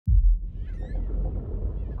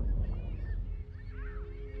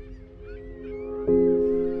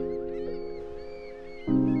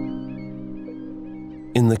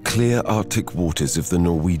the clear Arctic waters of the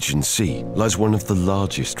Norwegian Sea lies one of the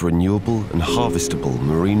largest renewable and harvestable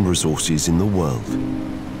marine resources in the world.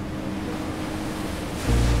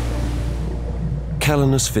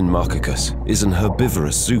 Calanus finmarchicus is an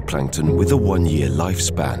herbivorous zooplankton with a one-year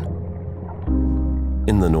lifespan.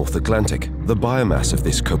 In the North Atlantic, the biomass of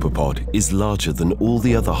this copepod is larger than all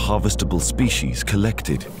the other harvestable species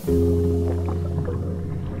collected.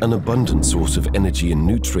 An abundant source of energy and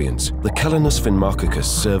nutrients, the Calanus finmarchicus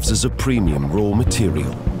serves as a premium raw material.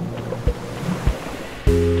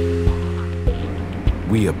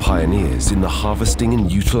 We are pioneers in the harvesting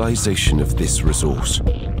and utilization of this resource.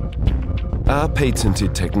 Our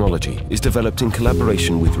patented technology is developed in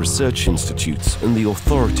collaboration with research institutes and the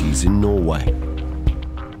authorities in Norway.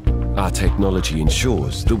 Our technology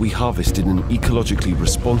ensures that we harvest in an ecologically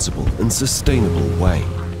responsible and sustainable way.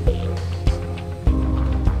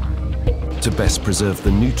 To best preserve the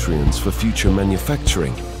nutrients for future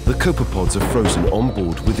manufacturing, the copepods are frozen on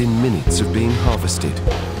board within minutes of being harvested,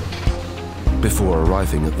 before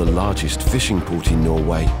arriving at the largest fishing port in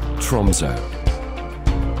Norway, Tromsø.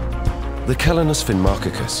 The Calanus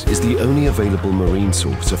finmarchicus is the only available marine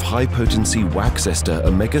source of high-potency wax ester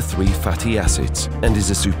omega-3 fatty acids and is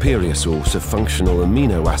a superior source of functional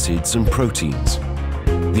amino acids and proteins.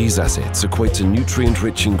 These acids equate to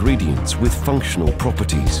nutrient-rich ingredients with functional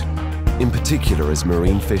properties, in particular as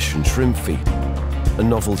marine fish and shrimp feed, a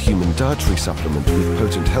novel human dietary supplement with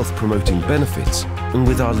potent health-promoting benefits, and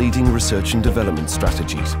with our leading research and development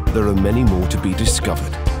strategies, there are many more to be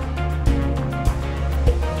discovered.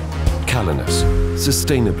 Calanus,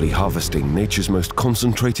 sustainably harvesting nature's most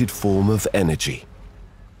concentrated form of energy.